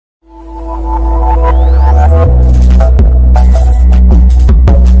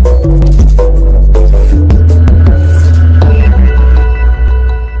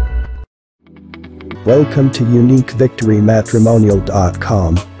Welcome to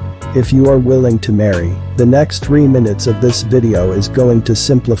UNIQUEYELLOWPAGES. If you are willing to marry, the next 3 minutes of this video is going to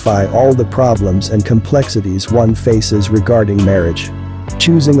simplify all the problems and complexities one faces regarding marriage.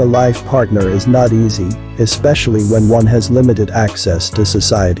 Choosing a life partner is not easy, especially when one has limited access to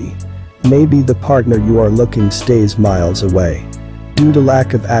society. Maybe the partner you are looking stays miles away. Due to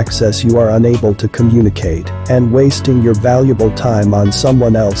lack of access, you are unable to communicate and wasting your valuable time on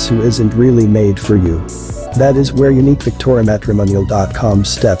someone else who isn't really made for you. That is where Matrimonial.com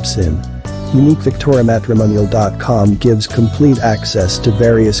steps in. Matrimonial.com gives complete access to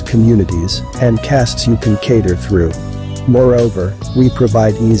various communities and castes you can cater through. Moreover, we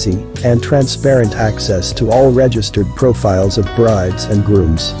provide easy and transparent access to all registered profiles of brides and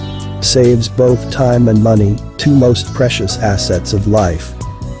grooms. Saves both time and money, two most precious assets of life.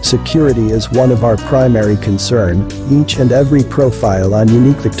 Security is one of our primary concern. Each and every profile on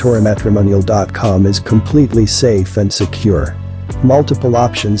Matrimonial.com is completely safe and secure. Multiple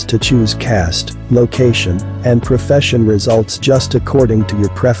options to choose caste, location, and profession results just according to your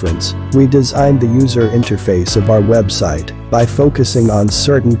preference. We designed the user interface of our website by focusing on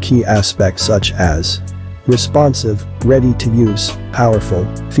certain key aspects such as responsive, ready to use, powerful,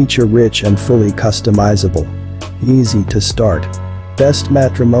 feature-rich and fully customizable. Easy to start. Best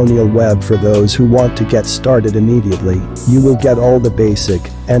matrimonial web for those who want to get started immediately. You will get all the basic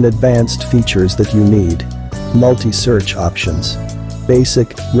and advanced features that you need. Multi-search options.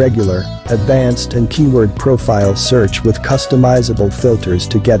 Basic, regular, advanced and keyword profile search with customizable filters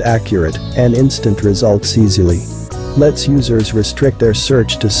to get accurate and instant results easily. Lets users restrict their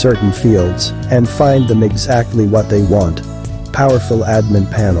search to certain fields and find them exactly what they want. Powerful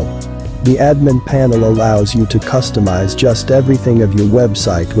admin panel. The admin panel allows you to customize just everything of your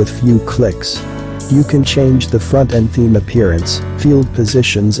website with few clicks. You can change the front-end theme appearance, field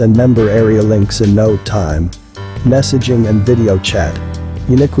positions and member area links in no time. Messaging and video chat.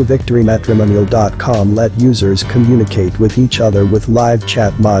 Matrimonial.com let users communicate with each other with live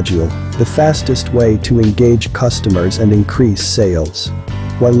chat module, the fastest way to engage customers and increase sales.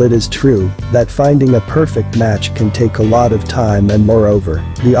 While it is true that finding a perfect match can take a lot of time and moreover,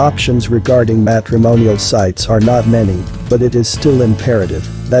 the options regarding matrimonial sites are not many, but it is still imperative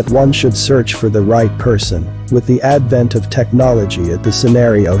that one should search for the right person. With the advent of technology, the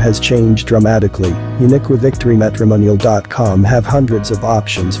scenario has changed dramatically. Matrimonial.com have hundreds of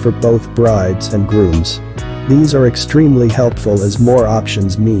options for both brides and grooms. These are extremely helpful as more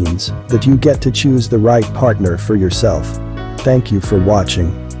options means that you get to choose the right partner for yourself. Thank you for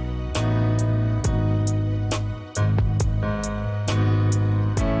watching.